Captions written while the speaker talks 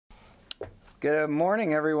Good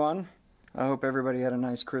morning, everyone. I hope everybody had a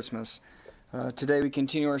nice Christmas. Today we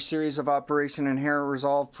continue our series of Operation Inherent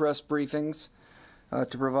Resolve press briefings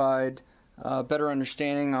to provide better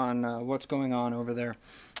understanding on what's going on over there.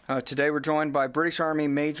 Today we're joined by British Army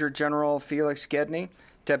Major General Felix Gedney,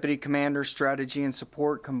 Deputy Commander, Strategy and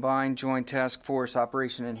Support, Combined Joint Task Force,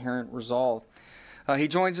 Operation Inherent Resolve. He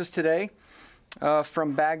joins us today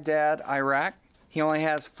from Baghdad, Iraq. He only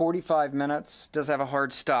has 45 minutes, does have a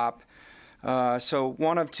hard stop. So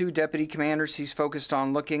one of two deputy commanders, he's focused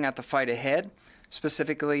on looking at the fight ahead,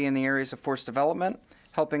 specifically in the areas of force development,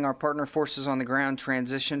 helping our partner forces on the ground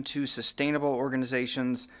transition to sustainable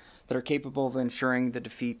organizations that are capable of ensuring the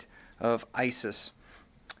defeat of ISIS.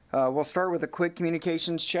 We'll start with a quick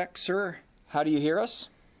communications check. Sir, how do you hear us?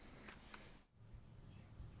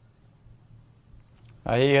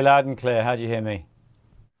 I hear you loud and clear. How do you hear me?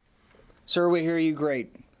 Sir, we hear you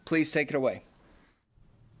great. Please take it away.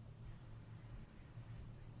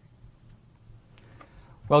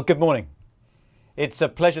 Well, good morning. It's a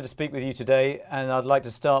pleasure to speak with you today, and I'd like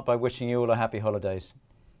to start by wishing you all a happy holidays.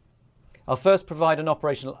 I'll first provide an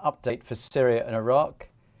operational update for Syria and Iraq,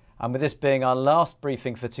 and with this being our last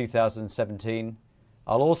briefing for 2017,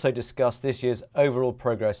 I'll also discuss this year's overall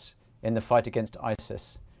progress in the fight against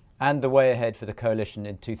ISIS and the way ahead for the coalition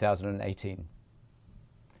in 2018.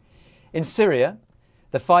 In Syria,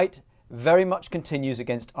 the fight very much continues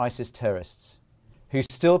against ISIS terrorists, who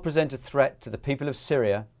still present a threat to the people of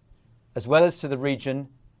Syria, as well as to the region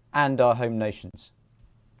and our home nations.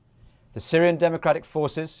 The Syrian Democratic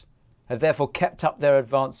Forces have therefore kept up their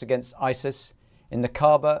advance against ISIS in the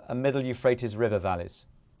Kaba and Middle Euphrates River valleys.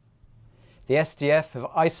 The SDF have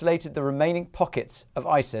isolated the remaining pockets of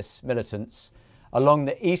ISIS militants along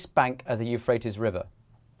the east bank of the Euphrates River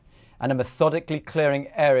and are methodically clearing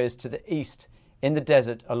areas to the east in the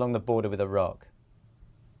desert along the border with Iraq.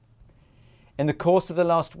 In the course of the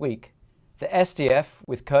last week, the SDF,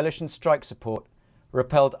 with coalition strike support,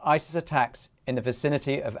 repelled ISIS attacks in the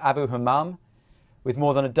vicinity of Abu Hammam, with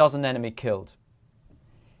more than a dozen enemy killed.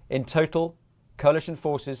 In total, coalition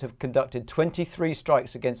forces have conducted 23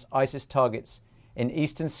 strikes against ISIS targets in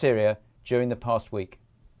eastern Syria during the past week,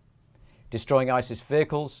 destroying ISIS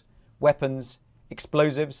vehicles, weapons,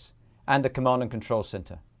 explosives, and a command and control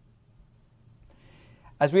center.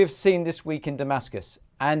 As we have seen this week in Damascus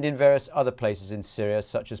and in various other places in Syria,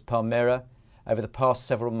 such as Palmyra, over the past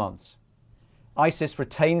several months, ISIS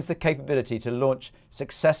retains the capability to launch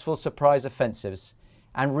successful surprise offensives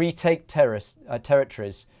and retake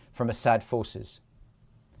territories from Assad forces.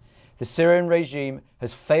 The Syrian regime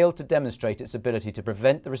has failed to demonstrate its ability to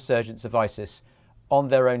prevent the resurgence of ISIS on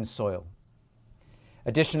their own soil.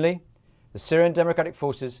 Additionally, the Syrian Democratic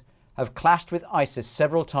Forces have clashed with ISIS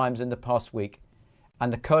several times in the past week,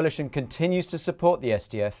 and the coalition continues to support the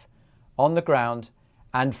SDF on the ground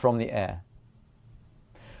and from the air.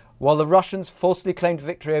 While the Russians falsely claimed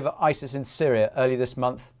victory over ISIS in Syria early this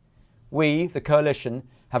month, we, the coalition,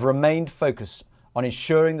 have remained focused on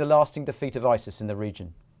ensuring the lasting defeat of ISIS in the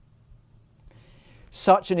region.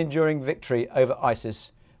 Such an enduring victory over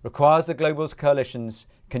ISIS requires the global coalition's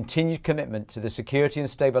continued commitment to the security and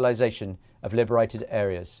stabilization of liberated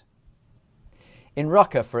areas. In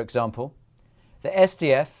Raqqa, for example, the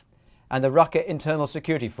SDF and the Raqqa Internal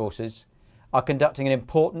Security Forces are conducting an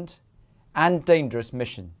important and dangerous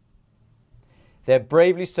mission. They're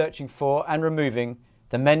bravely searching for and removing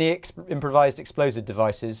the many improvised explosive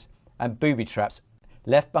devices and booby traps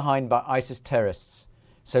left behind by ISIS terrorists,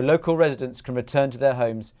 so local residents can return to their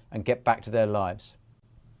homes and get back to their lives.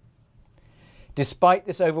 Despite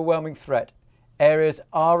this overwhelming threat, areas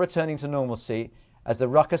are returning to normalcy as the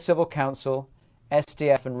Raqqa Civil Council,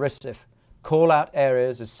 SDF and RISF call out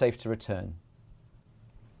areas as safe to return.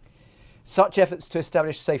 Such efforts to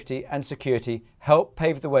establish safety and security help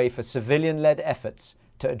pave the way for civilian-led efforts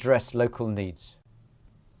to address local needs.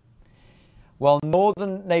 While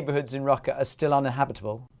northern neighbourhoods in Raqqa are still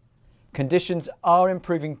uninhabitable, conditions are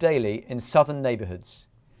improving daily in southern neighbourhoods,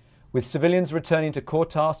 with civilians returning to core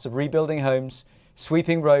tasks of rebuilding homes,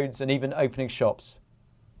 sweeping roads and even opening shops.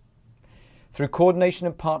 Through coordination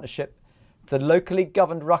and partnership, the locally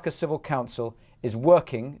governed Raqqa Civil Council is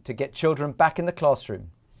working to get children back in the classroom,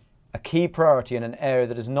 a key priority in an area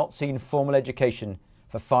that has not seen formal education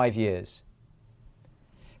for 5 years.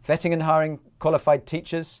 Vetting and hiring qualified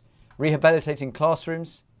teachers, rehabilitating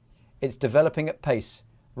classrooms, it's developing at pace,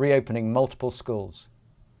 reopening multiple schools.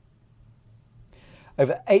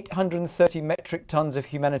 Over 830 metric tons of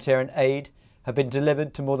humanitarian aid have been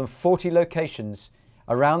delivered to more than 40 locations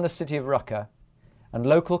around the city of Raqqa, and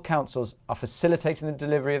local councils are facilitating the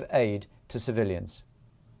delivery of aid to civilians.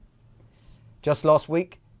 Just last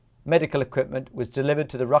week, medical equipment was delivered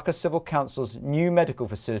to the Raqqa Civil Council's new medical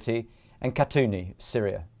facility in Katuni,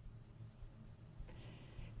 Syria.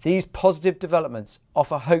 These positive developments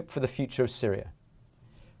offer hope for the future of Syria,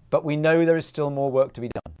 but we know there is still more work to be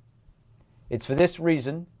done. It's for this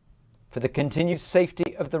reason, for the continued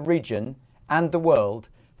safety of the region and the world,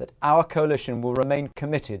 that our coalition will remain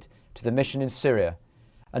committed to the mission in Syria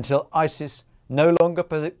until ISIS no longer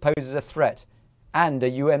poses a threat and a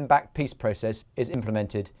UN-backed peace process is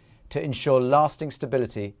implemented to ensure lasting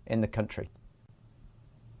stability in the country.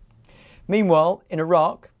 Meanwhile, in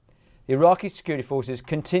Iraq, the Iraqi security forces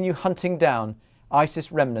continue hunting down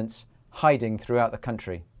ISIS remnants hiding throughout the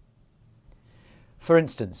country. For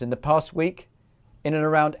instance, in the past week, in and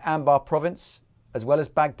around Anbar province, as well as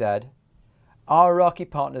Baghdad, our Iraqi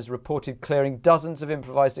partners reported clearing dozens of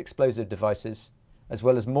improvised explosive devices, as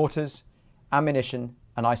well as mortars, ammunition,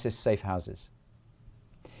 and ISIS safe houses.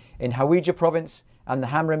 In Hawija province and the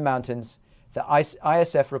Hamrin Mountains, the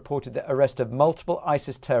ISF reported the arrest of multiple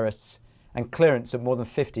ISIS terrorists and clearance of more than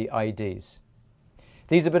 50 IEDs.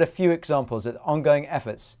 These are but a few examples of ongoing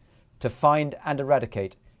efforts to find and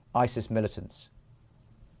eradicate ISIS militants.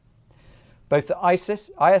 Both the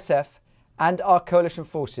ISF and our coalition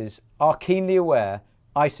forces are keenly aware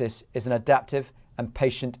ISIS is an adaptive and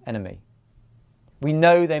patient enemy. We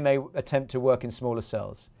know they may attempt to work in smaller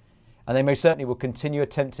cells, and they most certainly will continue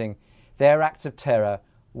attempting their acts of terror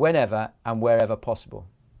whenever and wherever possible.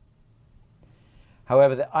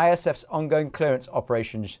 However, the ISF's ongoing clearance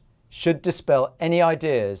operations should dispel any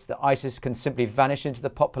ideas that ISIS can simply vanish into the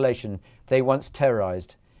population they once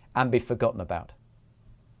terrorized and be forgotten about.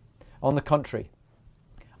 On the contrary,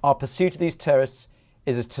 our pursuit of these terrorists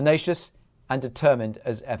is as tenacious and determined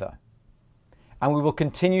as ever. And we will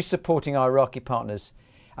continue supporting our Iraqi partners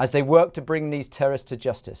as they work to bring these terrorists to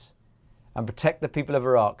justice and protect the people of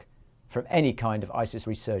Iraq from any kind of ISIS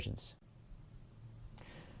resurgence.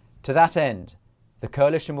 To that end, the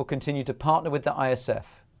coalition will continue to partner with the ISF,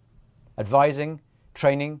 advising,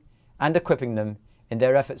 training, and equipping them in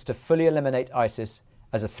their efforts to fully eliminate ISIS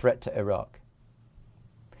as a threat to Iraq.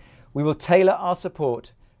 We will tailor our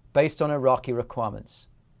support based on Iraqi requirements,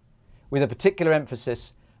 with a particular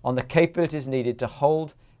emphasis on the capabilities needed to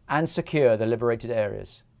hold and secure the liberated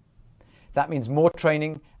areas. That means more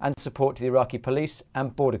training and support to the Iraqi police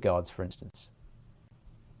and border guards, for instance.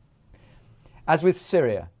 As with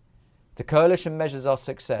Syria, the coalition measures our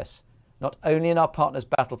success not only in our partners'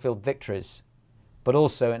 battlefield victories, but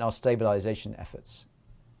also in our stabilisation efforts.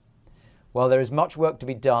 While there is much work to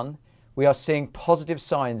be done, we are seeing positive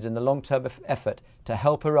signs in the long-term effort to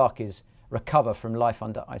help Iraqis recover from life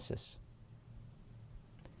under ISIS.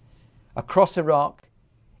 Across Iraq,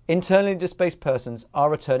 internally displaced persons are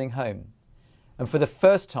returning home, and for the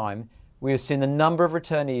first time, we have seen the number of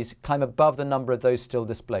returnees climb above the number of those still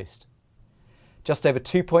displaced. Just over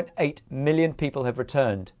 2.8 million people have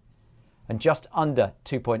returned, and just under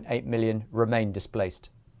 2.8 million remain displaced.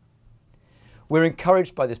 We're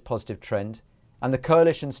encouraged by this positive trend, and the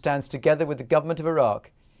coalition stands together with the government of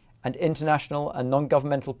Iraq and international and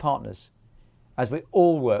non-governmental partners as we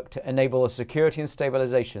all work to enable a security and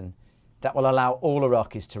stabilisation that will allow all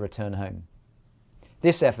Iraqis to return home.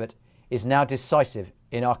 This effort is now decisive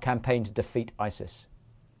in our campaign to defeat ISIS.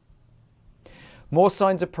 More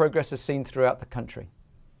signs of progress are seen throughout the country.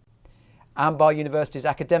 Anbar University's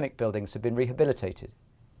academic buildings have been rehabilitated,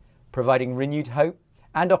 providing renewed hope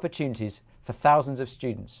and opportunities for thousands of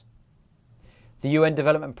students. The UN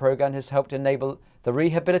Development Programme has helped enable the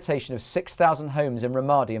rehabilitation of 6,000 homes in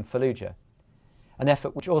Ramadi and Fallujah, an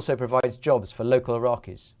effort which also provides jobs for local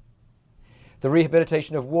Iraqis. The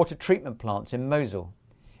rehabilitation of water treatment plants in Mosul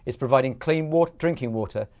is providing clean drinking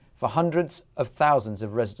water for hundreds of thousands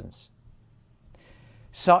of residents.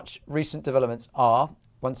 Such recent developments are,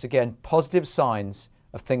 once again, positive signs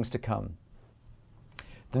of things to come.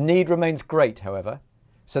 The need remains great, however,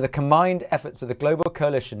 so the combined efforts of the global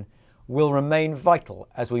coalition will remain vital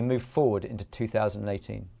as we move forward into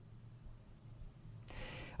 2018.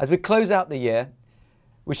 As we close out the year,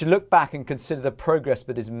 we should look back and consider the progress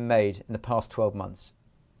that has been made in the past 12 months.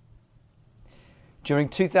 During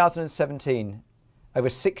 2017, over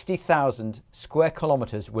 60,000 square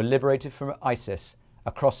kilometres were liberated from ISIS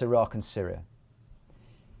across Iraq and Syria,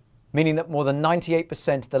 meaning that more than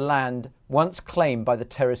 98% of the land once claimed by the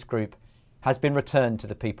terrorist group has been returned to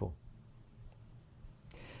the people.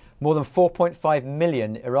 More than 4.5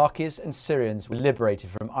 million Iraqis and Syrians were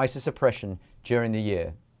liberated from ISIS oppression during the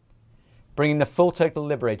year, bringing the full total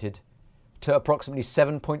liberated to approximately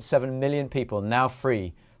 7.7 million people now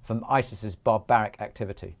free from ISIS's barbaric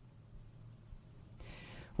activity.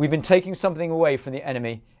 We've been taking something away from the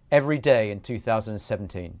enemy every day in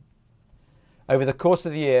 2017, over the course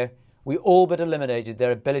of the year, we all but eliminated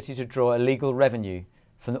their ability to draw illegal revenue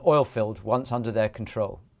from the oil field once under their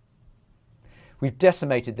control. We've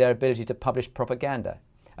decimated their ability to publish propaganda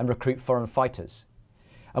and recruit foreign fighters.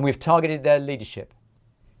 And we've targeted their leadership,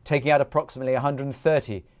 taking out approximately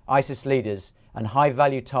 130 ISIS leaders and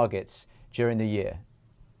high-value targets during the year.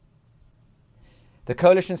 The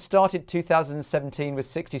coalition started 2017 with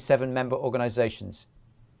 67 member organisations,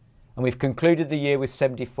 and we've concluded the year with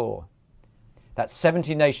 74. That's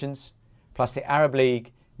 70 nations, plus the Arab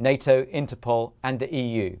League, NATO, Interpol and the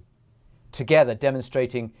EU, together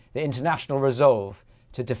demonstrating the international resolve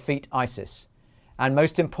to defeat ISIS, and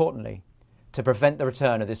most importantly, to prevent the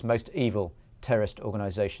return of this most evil terrorist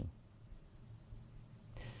organisation.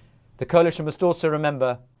 The coalition must also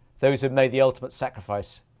remember those who have made the ultimate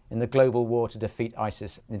sacrifice in the global war to defeat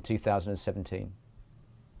ISIS in 2017,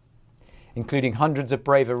 including hundreds of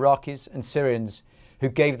brave Iraqis and Syrians who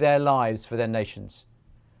gave their lives for their nations,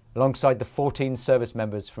 alongside the 14 service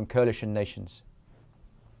members from coalition nations.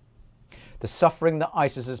 The suffering that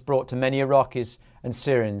ISIS has brought to many Iraqis and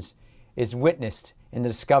Syrians is witnessed in the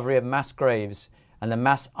discovery of mass graves and the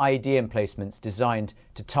mass IED emplacements designed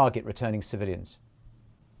to target returning civilians.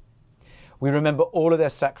 We remember all of their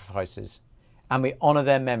sacrifices and we honour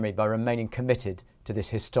their memory by remaining committed to this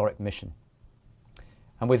historic mission.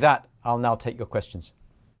 And with that, I'll now take your questions.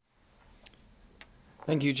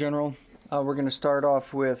 Thank you, General. We're going to start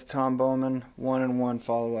off with Tom Bowman. 1-on-1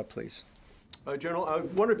 follow-up, please. General, I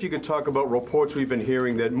wonder if you could talk about reports we've been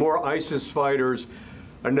hearing that more ISIS fighters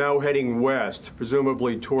are now heading west,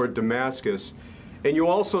 presumably toward Damascus. And you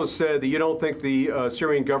also said that you don't think the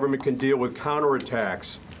Syrian government can deal with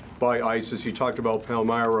counterattacks by ISIS. You talked about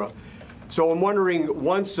Palmyra. So I'm wondering,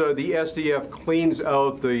 once the SDF cleans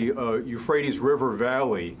out the Euphrates River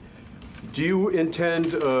Valley, do you intend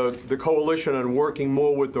the coalition on working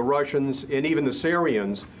more with the Russians and even the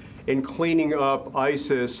Syrians in cleaning up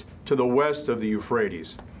ISIS to the west of the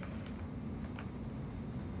Euphrates?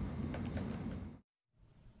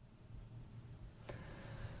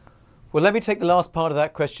 Well, let me take the last part of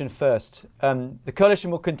that question first. The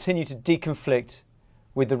coalition will continue to deconflict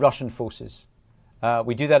with the Russian forces.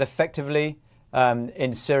 We do that effectively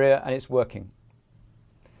in Syria, and it's working.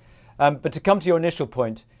 But to come to your initial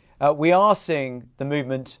point, we are seeing the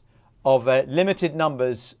movement of limited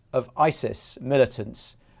numbers of ISIS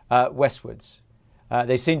militants westwards.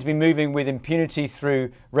 They seem to be moving with impunity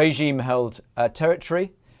through regime-held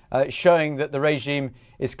territory, showing that the regime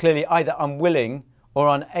is clearly either unwilling or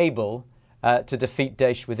unable to defeat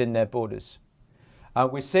Daesh within their borders.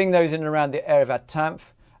 We're seeing those in and around the area of At-Tanf,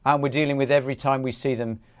 and we're dealing with every time we see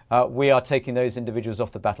them, we are taking those individuals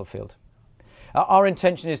off the battlefield. Our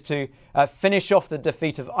intention is to finish off the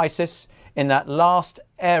defeat of ISIS in that last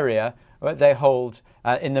area that they hold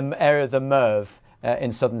in the area of the Merv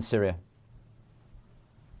in southern Syria.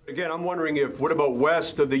 Again, I'm wondering what about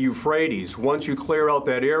west of the Euphrates? Once you clear out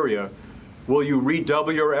that area, will you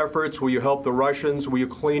redouble your efforts? Will you help the Russians? Will you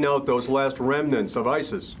clean out those last remnants of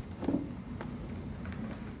ISIS?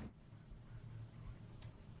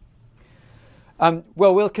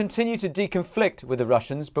 Well, we'll continue to deconflict with the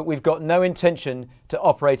Russians, but we've got no intention to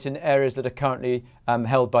operate in areas that are currently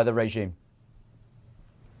held by the regime.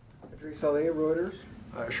 Saleh, Reuters.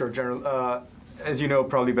 Sure, General. As you know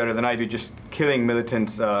probably better than I do, just killing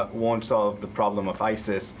militants won't solve the problem of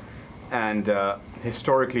ISIS. And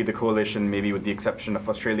historically, the coalition, maybe with the exception of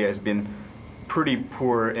Australia, has been pretty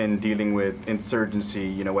poor in dealing with insurgency,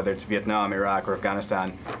 you know, whether it's Vietnam, Iraq, or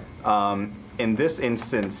Afghanistan. In this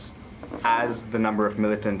instance, as the number of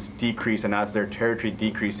militants decrease and as their territory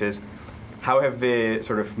decreases, how have they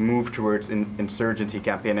sort of moved towards insurgency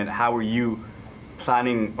campaign, and how are you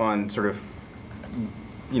planning on sort of,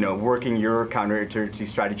 you know, working your counterinsurgency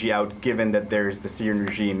strategy out, given that there is the Syrian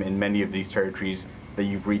regime in many of these territories that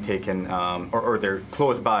you've retaken, or they're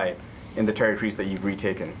close by in the territories that you've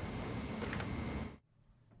retaken?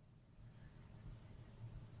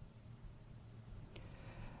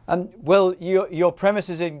 Well, your premise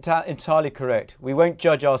is entirely correct. We won't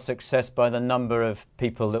judge our success by the number of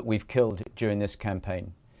people that we've killed during this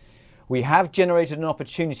campaign. We have generated an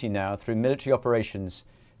opportunity now through military operations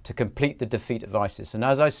to complete the defeat of ISIS. And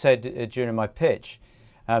as I said during my pitch,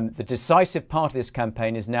 the decisive part of this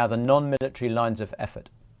campaign is now the non-military lines of effort.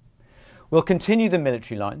 We'll continue the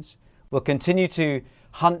military lines. We'll continue to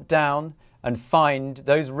hunt down and find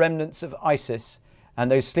those remnants of ISIS and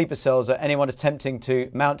those sleeper cells or anyone attempting to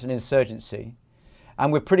mount an insurgency.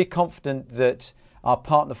 And we're pretty confident that our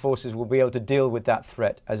partner forces will be able to deal with that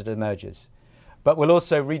threat as it emerges. But we'll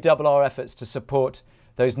also redouble our efforts to support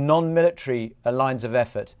those non-military lines of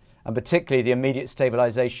effort, and particularly the immediate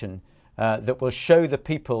stabilization that will show the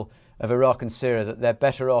people of Iraq and Syria that they're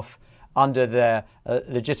better off under their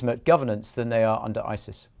legitimate governance than they are under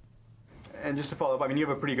ISIS. And just to follow up, I mean, you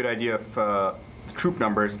have a pretty good idea of troop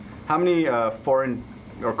numbers. How many foreign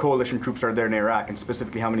or coalition troops are there in Iraq, and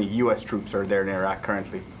specifically how many U.S. troops are there in Iraq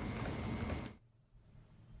currently?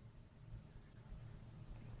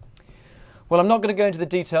 Well, I'm not going to go into the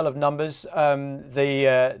detail of numbers.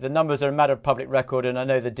 The numbers are a matter of public record, and I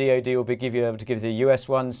know the DoD will be able to give the US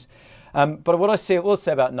ones. But what I will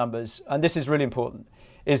say about numbers, and this is really important,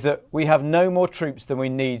 is that we have no more troops than we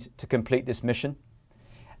need to complete this mission.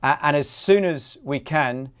 And as soon as we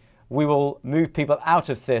can, we will move people out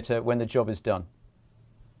of theatre when the job is done.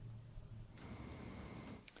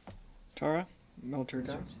 Tara, Military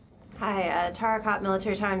Times. Hi, Tara Kopp,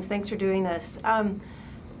 Military Times. Thanks for doing this.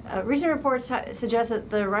 Recent reports suggest that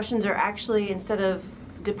the Russians are actually, instead of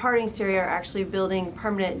departing Syria, are actually building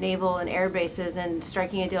permanent naval and air bases and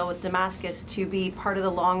striking a deal with Damascus to be part of the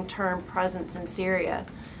long-term presence in Syria.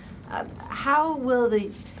 How will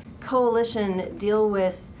the coalition deal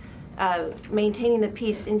with maintaining the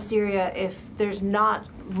peace in Syria if there's not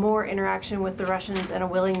more interaction with the Russians and a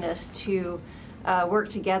willingness to work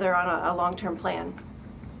together on a long-term plan?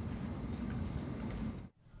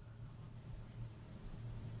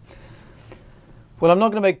 Well, I'm not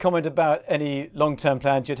going to make comment about any long-term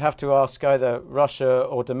plans. You'd have to ask either Russia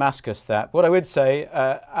or Damascus that. What I would say,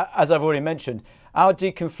 as I've already mentioned, our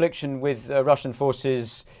deconfliction with Russian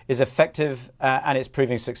forces is effective and it's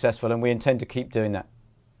proving successful, and we intend to keep doing that.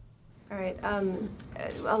 All right.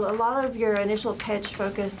 A lot of your initial pitch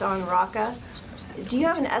focused on Raqqa. Do you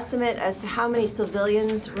have an estimate as to how many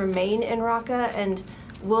civilians remain in Raqqa, and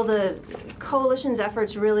will the coalition's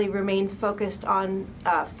efforts really remain focused on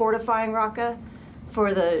fortifying Raqqa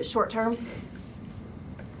for the short term?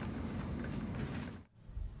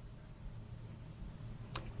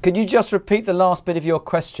 Could you just repeat the last bit of your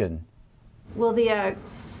question? Will the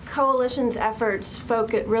coalition's efforts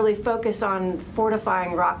really focus on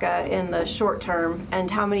fortifying Raqqa in the short term, and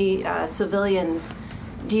how many civilians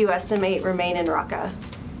do you estimate remain in Raqqa?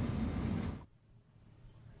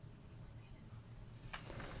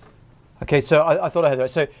 Okay, so I thought I heard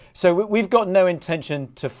that. So we've got no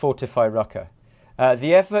intention to fortify Raqqa.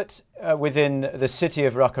 The effort within the city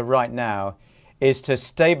of Raqqa right now is to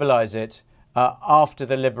stabilize it after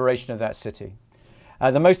the liberation of that city.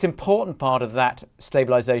 The most important part of that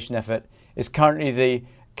stabilization effort is currently the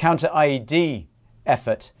counter-IED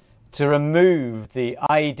effort to remove the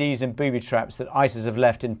IEDs and booby traps that ISIS have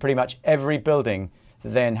left in pretty much every building that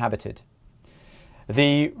they inhabited.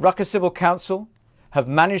 The Raqqa Civil Council have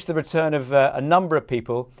managed the return of a number of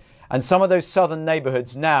people, and some of those southern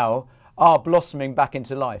neighborhoods now are blossoming back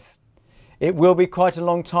into life. It will be quite a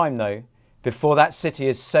long time, though, before that city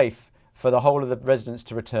is safe for the whole of the residents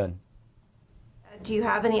to return. Do you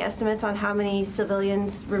have any estimates on how many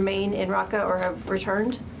civilians remain in Raqqa or have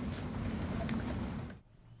returned?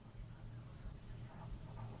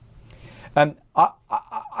 I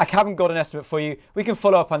haven't got an estimate for you. We can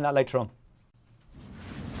follow up on that later on.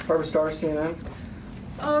 Barbara Starr, CNN.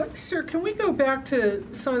 Sir, can we go back to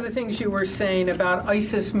some of the things you were saying about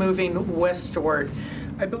ISIS moving westward?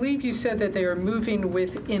 I believe you said that they are moving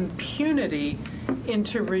with impunity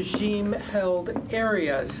into regime-held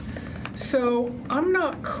areas. So I'm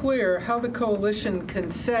not clear how the coalition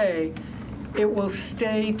can say it will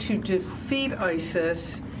stay to defeat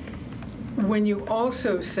ISIS when you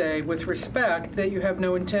also say, with respect, that you have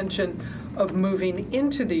no intention of moving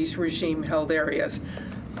into these regime-held areas.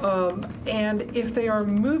 And if they are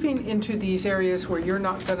moving into these areas where you're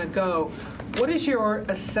not going to go, what is your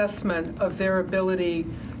assessment of their ability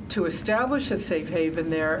to establish a safe haven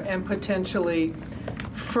there and potentially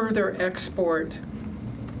further export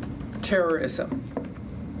terrorism?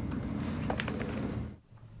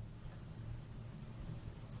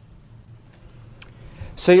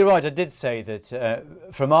 So you're right, I did say that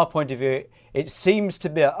from our point of view, it seems to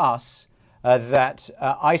be us that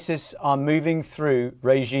ISIS are moving through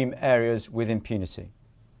regime areas with impunity.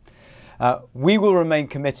 We will remain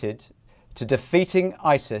committed to defeating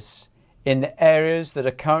ISIS in the areas that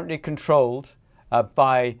are currently controlled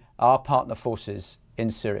by our partner forces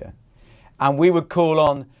in Syria. And we would call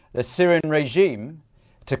on the Syrian regime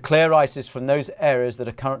to clear ISIS from those areas that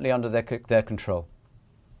are currently under their control.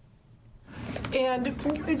 And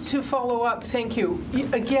to follow up, thank you.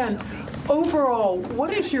 Again, overall,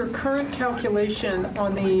 what is your current calculation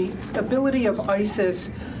on the ability of ISIS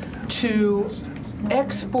to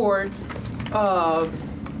export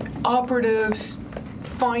operatives,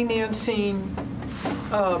 financing,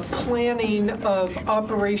 planning of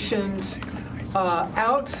operations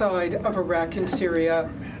outside of Iraq and Syria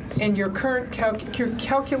and your current your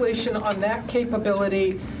calculation on that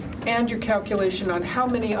capability and your calculation on how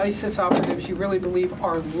many ISIS operatives you really believe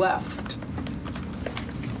are left?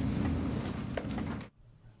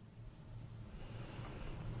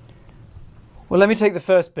 Well, let me take the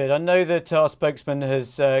first bit. I know that our spokesman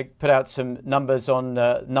has put out some numbers on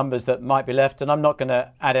numbers that might be left, and I'm not going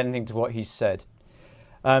to add anything to what he's said.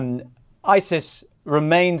 ISIS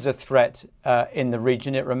remains a threat in the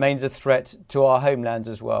region. It remains a threat to our homelands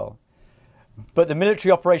as well. But the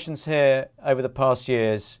military operations here over the past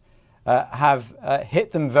years have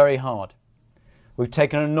hit them very hard. We've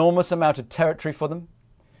taken an enormous amount of territory for them.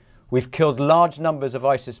 We've killed large numbers of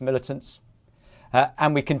ISIS militants,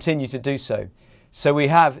 and we continue to do so. So we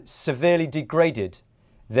have severely degraded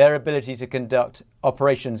their ability to conduct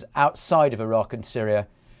operations outside of Iraq and Syria,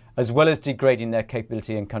 as well as degrading their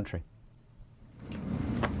capability in country.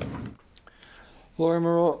 Laura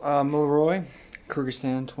Mulroy,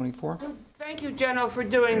 Kyrgyzstan 24. Thank you, General, for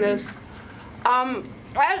doing this. At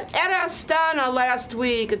Astana last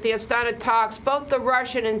week, at the Astana talks, both the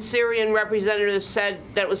Russian and Syrian representatives said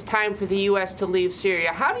that it was time for the U.S. to leave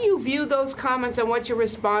Syria. How do you view those comments, and what's your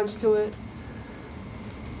response to it?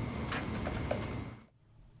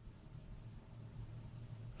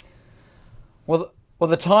 Well,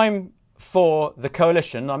 the time for the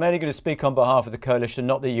coalition, I'm only going to speak on behalf of the coalition,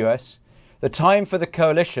 not the US. The time for the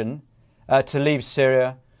coalition to leave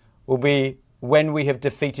Syria will be when we have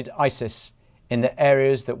defeated ISIS in the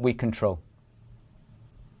areas that we control.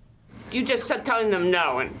 You just said telling them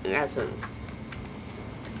no, in essence.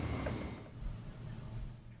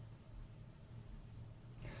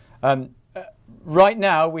 Right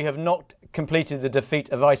now, we have not completed the defeat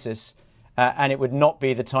of ISIS, and it would not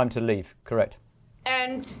be the time to leave, correct?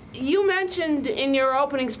 And you mentioned in your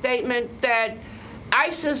opening statement that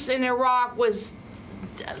ISIS in Iraq was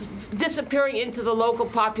disappearing into the local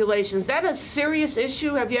population. Is that a serious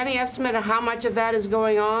issue? Have you any estimate of how much of that is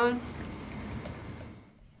going on?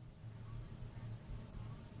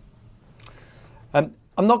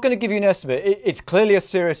 I'm not going to give you an estimate. It's clearly a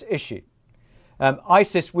serious issue.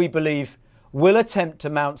 ISIS, we believe, will attempt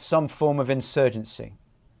to mount some form of insurgency.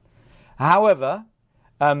 However,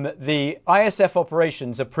 the ISF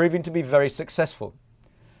operations are proving to be very successful.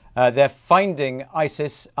 They're finding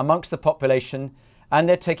ISIS amongst the population, and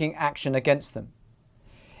they're taking action against them.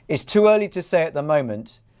 It's too early to say at the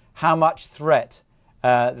moment how much threat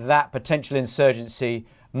that potential insurgency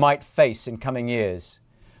might face in coming years.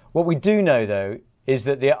 What we do know, though, is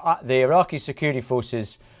that the Iraqi security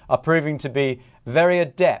forces are proving to be very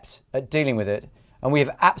adept at dealing with it, and we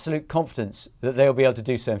have absolute confidence that they will be able to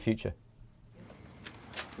do so in future.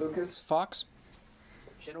 Lucas Fox.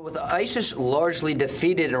 General, with ISIS largely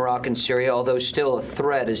defeated in Iraq and Syria, although still a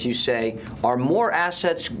threat, as you say, are more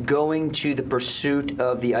assets going to the pursuit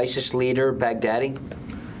of the ISIS leader, Baghdadi?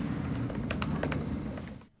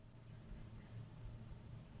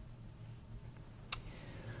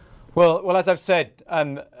 Well, as I've said,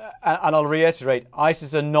 and I'll reiterate,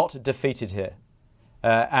 ISIS are not defeated here.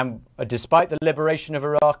 And despite the liberation of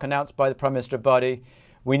Iraq announced by the Prime Minister Abadi,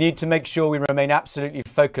 we need to make sure we remain absolutely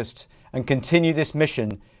focused and continue this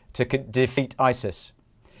mission to defeat ISIS.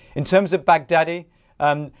 In terms of Baghdadi,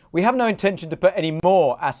 we have no intention to put any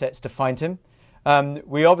more assets to find him.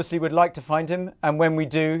 We obviously would like to find him, and when we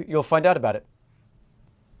do, you'll find out about it.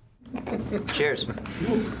 Cheers.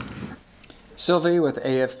 Sylvie with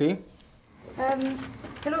AFP.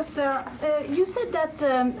 Hello, sir. You said that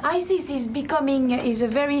ISIS is a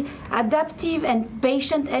very adaptive and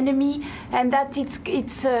patient enemy, and that it's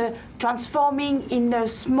transforming in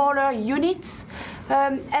smaller units.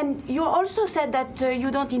 And you also said that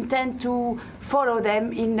you don't intend to follow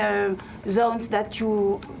them in zones that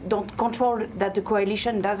you don't control, that the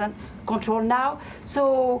coalition doesn't control now.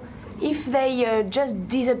 So if they just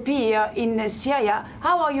disappear in Syria,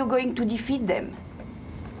 how are you going to defeat them?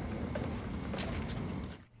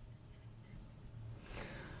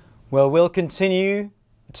 Well, we'll continue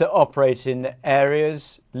to operate in the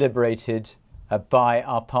areas liberated by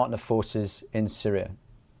our partner forces in Syria.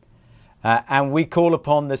 And we call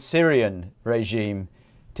upon the Syrian regime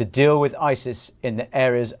to deal with ISIS in the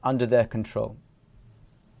areas under their control.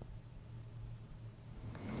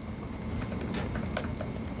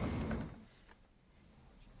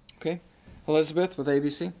 Okay. Elizabeth with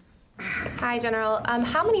ABC. Hi, General.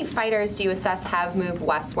 How many fighters do you assess have moved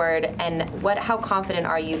westward, and how confident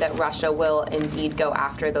are you that Russia will indeed go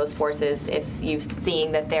after those forces if you're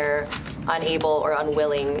seeing that they're unable or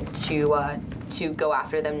unwilling to go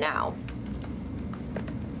after them now?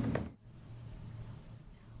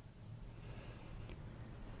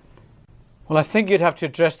 Well, I think you'd have to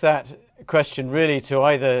address that question really to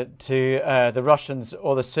either the Russians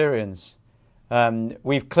or the Syrians.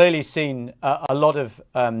 We've clearly seen a lot of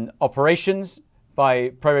operations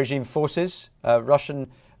by pro-regime forces,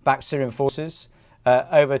 Russian-backed Syrian forces,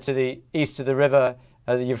 over to the east of the river,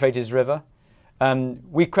 the Euphrates River.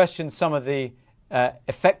 We question some of the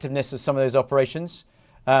effectiveness of some of those operations,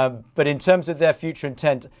 but in terms of their future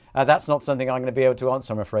intent, that's not something I'm going to be able to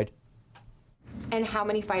answer, I'm afraid. And how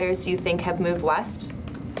many fighters do you think have moved west?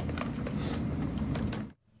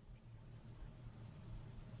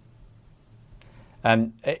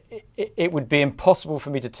 It would be impossible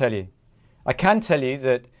for me to tell you. I can tell you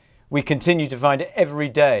that we continue to find every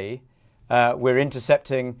day we're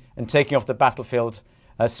intercepting and taking off the battlefield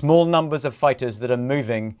small numbers of fighters that are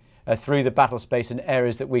moving through the battle space in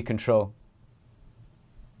areas that we control.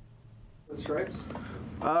 Stripes?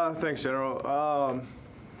 Thanks, General.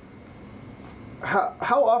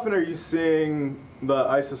 How often are you seeing the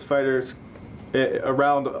ISIS fighters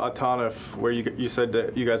around Atanif, where you said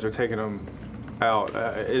that you guys are taking them out?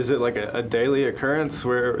 Is it like a daily occurrence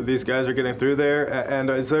where these guys are getting through there? And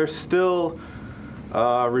is there still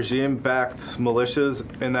regime-backed militias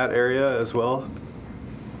in that area as well?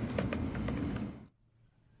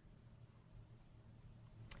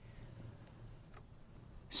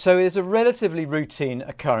 So it's a relatively routine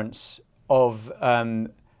occurrence of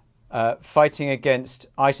fighting against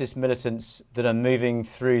ISIS militants that are moving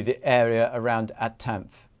through the area around At-Tanf,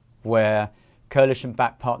 where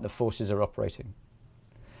coalition-backed partner forces are operating.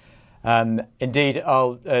 Indeed,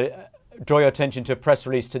 I'll draw your attention to a press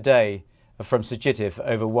release today from Sujitiv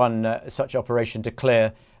over one such operation to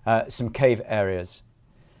clear some cave areas.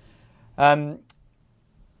 Can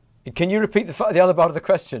you repeat the other part of the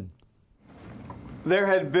question? There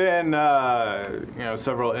had been,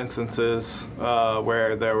 several instances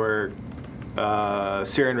where there were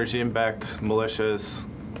Syrian regime-backed militias,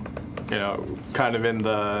 kind of in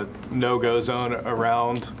the no-go zone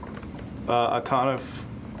around Atanif.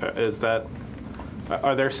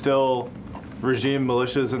 Are there still regime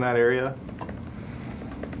militias in that area?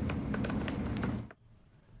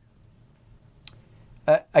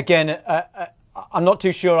 Again, I'm not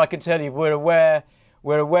too sure I can tell you. We're aware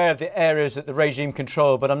of the areas that the regime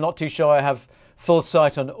control, but I'm not too sure I have full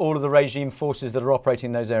sight on all of the regime forces that are operating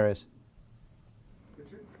in those areas.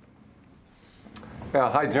 Yeah,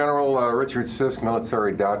 hi, General. Richard Sisk,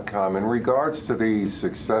 military.com. In regards to the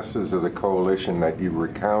successes of the coalition that you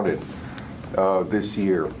recounted this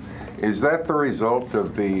year, is that the result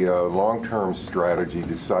of the long-term strategy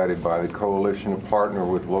decided by the coalition to partner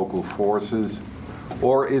with local forces,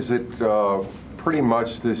 or is it pretty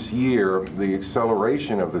much this year, the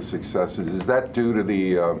acceleration of the successes, is that due to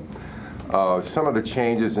the some of the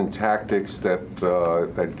changes in tactics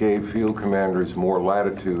that gave field commanders more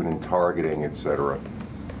latitude in targeting, et cetera?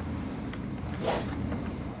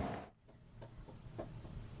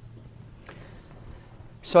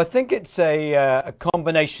 So I think it's a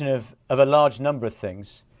combination of a large number of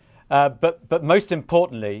things, but most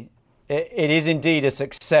importantly, it is indeed a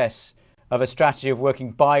success of a strategy of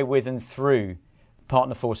working by, with and through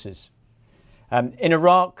partner forces. In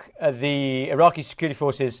Iraq, the Iraqi security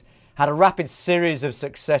forces had a rapid series of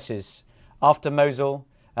successes after Mosul,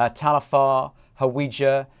 Tal Afar,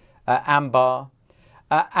 Hawija, Anbar,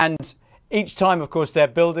 and each time, of course, they're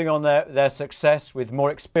building on their success with more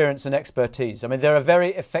experience and expertise. I mean, they're a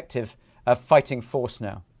very effective fighting force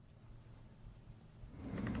now.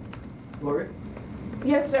 Lori?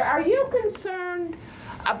 Yes, sir. Are you concerned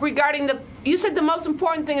regarding you said the most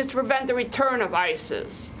important thing is to prevent the return of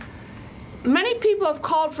ISIS. Many people have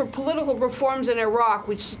called for political reforms in Iraq,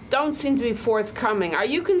 which don't seem to be forthcoming. Are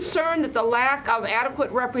you concerned that the lack of adequate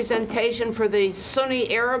representation for the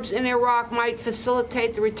Sunni Arabs in Iraq might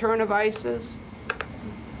facilitate the return of ISIS?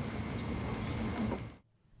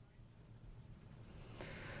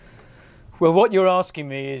 Well, what you're asking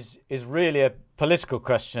me is really a political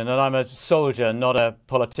question, and I'm a soldier, not a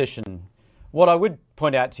politician. What I would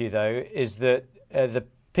point out to you, though, is that the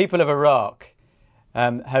people of Iraq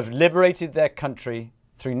have liberated their country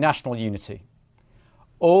through national unity.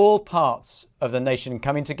 All parts of the nation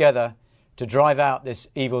coming together to drive out this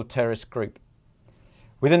evil terrorist group.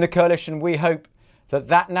 Within the coalition, we hope that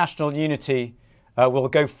that national unity will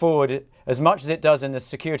go forward as much as it does in the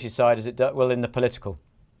security side as it will in the political.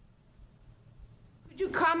 Could you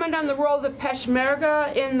comment on the role of the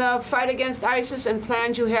Peshmerga in the fight against ISIS and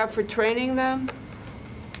plans you have for training them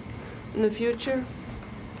in the future?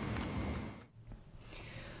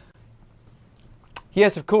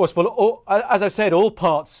 Yes, of course. Well, as I've said, all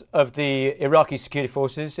parts of the Iraqi security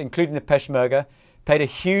forces, including the Peshmerga, played a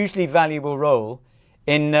hugely valuable role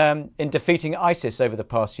in defeating ISIS over the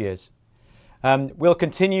past years. We'll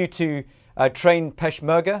continue to train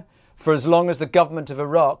Peshmerga for as long as the government of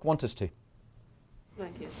Iraq want us to.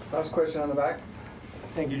 Thank you. Last question on the back.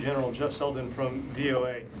 Thank you, General. Jeff Selden from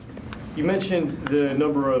VOA. You mentioned the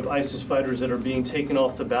number of ISIS fighters that are being taken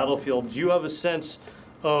off the battlefield. Do you have a sense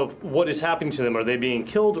of what is happening to them? Are they being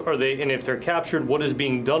killed? And if they're captured, what is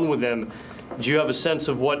being done with them? Do you have a sense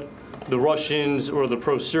of what the Russians or the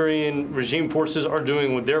pro-Syrian regime forces are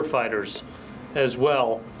doing with their fighters as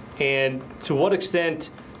well? And to what extent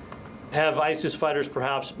have ISIS fighters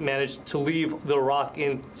perhaps managed to leave the Iraq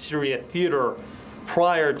and Syria theater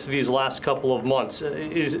prior to these last couple of months?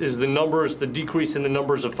 Is the decrease in the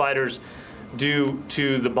numbers of fighters due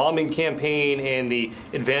to the bombing campaign and the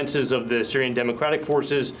advances of the Syrian Democratic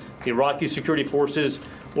Forces, the Iraqi security forces,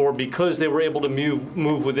 or because they were able to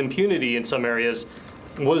move with impunity in some areas?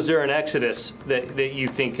 Was there an exodus that you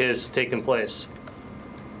think has taken place?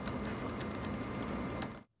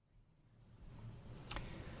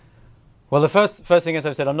 Well, the first thing, as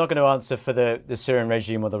I've said, I'm not going to answer for the Syrian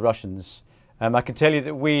regime or the Russians. I can tell you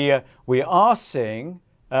that we are seeing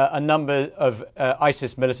a number of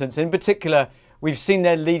ISIS militants. In particular, we've seen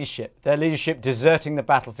their leadership deserting the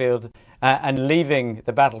battlefield and leaving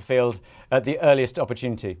the battlefield at the earliest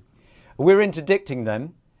opportunity. We're interdicting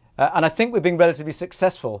them, and I think we're being relatively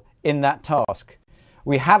successful in that task.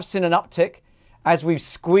 We have seen an uptick as we've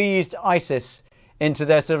squeezed ISIS into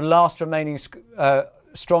their sort of last remaining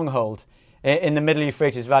stronghold in the Middle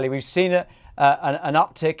Euphrates Valley. We've seen an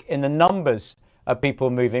uptick in the numbers of people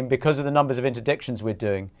moving because of the numbers of interdictions we're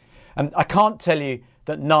doing. I can't tell you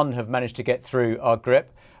that none have managed to get through our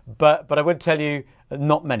grip, but I would tell you that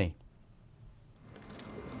not many.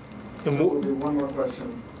 And we'll do one more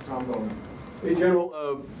question. Tom Bowman. Hey,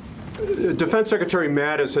 General, Defense Secretary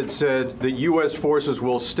Mattis had said that U.S. forces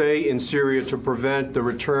will stay in Syria to prevent the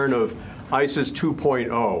return of ISIS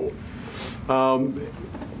 2.0.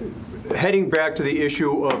 Heading back to the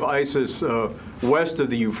issue of ISIS west of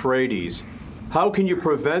the Euphrates, how can you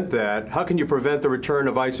prevent that? How can you prevent the return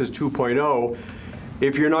of ISIS 2.0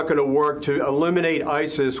 if you're not going to work to eliminate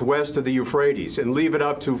ISIS west of the Euphrates and leave it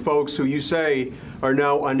up to folks who you say are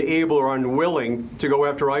now unable or unwilling to go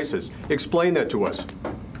after ISIS? Explain that to us.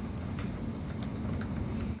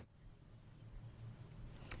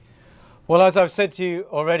 Well, as I've said to you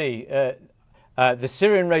already, the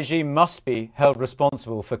Syrian regime must be held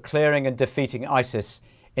responsible for clearing and defeating ISIS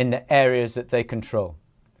in the areas that they control.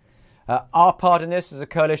 Our part in this as a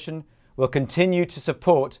coalition will continue to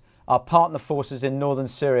support our partner forces in northern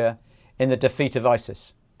Syria in the defeat of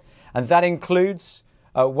ISIS. And that includes,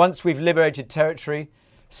 once we've liberated territory,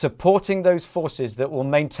 supporting those forces that will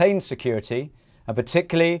maintain security, and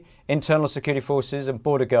particularly internal security forces and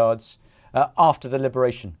border guards, after the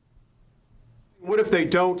liberation. What if they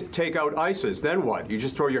don't take out ISIS? Then what? You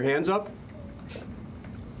just throw your hands up?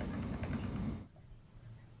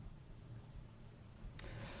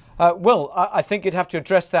 Well, I think you'd have to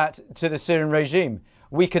address that to the Syrian regime.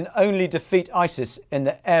 We can only defeat ISIS in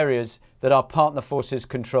the areas that our partner forces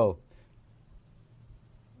control.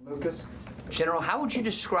 Lucas? General, how would you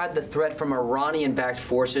describe the threat from Iranian-backed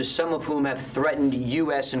forces, some of whom have threatened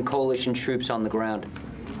U.S. and coalition troops on the ground?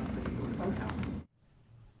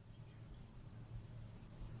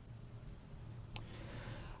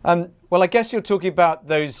 Well, I guess you're talking about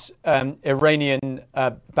those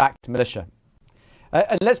Iranian-backed militia.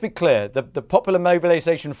 And let's be clear, the Popular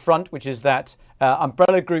Mobilization Front, which is that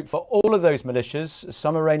umbrella group for all of those militias,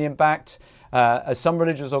 some Iranian-backed, some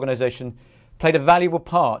religious organization, played a valuable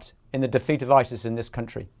part in the defeat of ISIS in this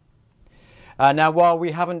country. Now, while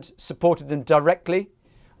we haven't supported them directly,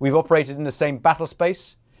 we've operated in the same battle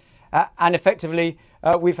space, and effectively,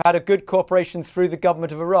 we've had a good cooperation through the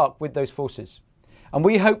government of Iraq with those forces. And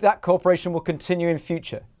we hope that cooperation will continue in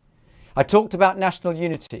future. I talked about national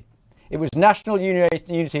unity. It was national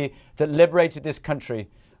unity that liberated this country,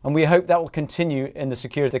 and we hope that will continue in the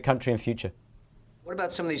security of the country in future. What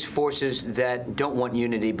about some of these forces that don't want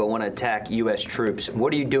unity but want to attack U.S. troops?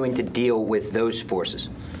 What are you doing to deal with those forces?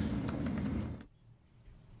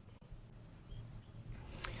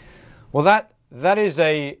 Well, that is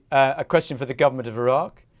a question for the government of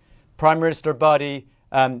Iraq. Prime Minister Abadi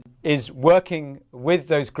is working with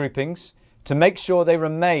those groupings to make sure they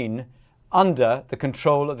remain under the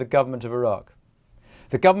control of the government of Iraq.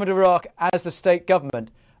 The government of Iraq, as the state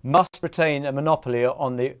government, must retain a monopoly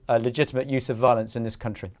on the legitimate use of violence in this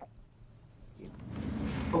country.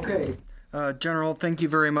 Okay. General, thank you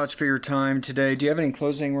very much for your time today. Do you have any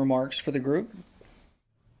closing remarks for the group?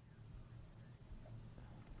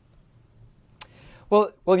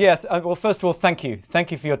 Well, yes. Well, first of all, thank you.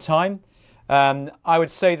 Thank you for your time. I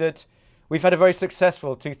would say that We've had a very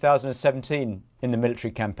successful 2017 in the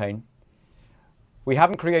military campaign. We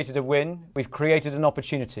haven't created a win, we've created an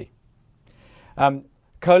opportunity.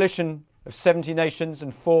 Coalition of 70 nations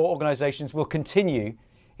and 4 organisations will continue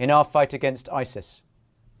in our fight against ISIS.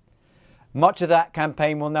 Much of that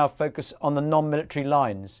campaign will now focus on the non-military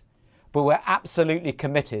lines, but we're absolutely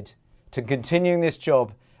committed to continuing this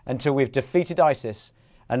job until we've defeated ISIS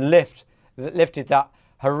and lifted that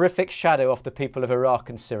horrific shadow off the people of Iraq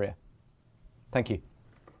and Syria. Thank you.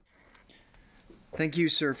 Thank you,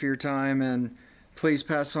 sir, for your time, and please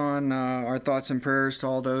pass on our thoughts and prayers to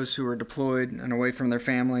all those who are deployed and away from their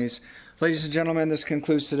families. Ladies and gentlemen, this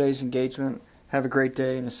concludes today's engagement. Have a great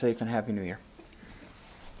day and a safe and happy New Year.